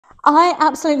I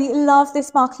absolutely love this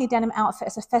sparkly denim outfit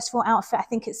as a festival outfit. I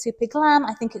think it's super glam.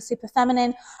 I think it's super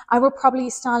feminine. I would probably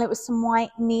style it with some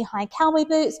white knee-high cowboy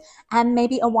boots and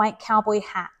maybe a white cowboy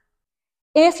hat.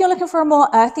 If you're looking for a more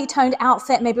earthy toned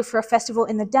outfit, maybe for a festival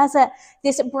in the desert,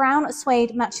 this brown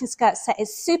suede matching skirt set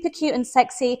is super cute and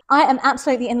sexy. I am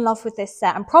absolutely in love with this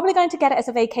set. I'm probably going to get it as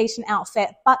a vacation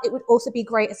outfit, but it would also be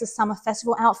great as a summer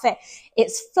festival outfit.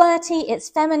 It's flirty, it's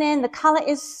feminine, the color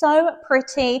is so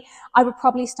pretty. I would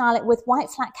probably style it with white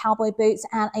flat cowboy boots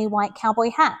and a white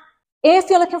cowboy hat. If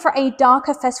you're looking for a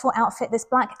darker festival outfit, this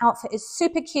black outfit is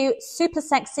super cute, super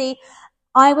sexy.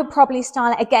 I would probably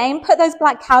style it again, put those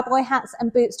black cowboy hats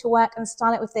and boots to work and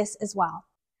style it with this as well.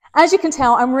 As you can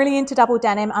tell, I'm really into double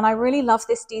denim and I really love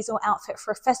this diesel outfit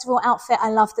for a festival outfit. I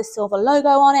love the silver logo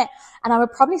on it and I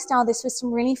would probably style this with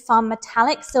some really fun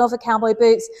metallic silver cowboy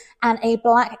boots and a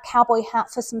black cowboy hat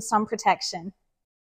for some sun protection.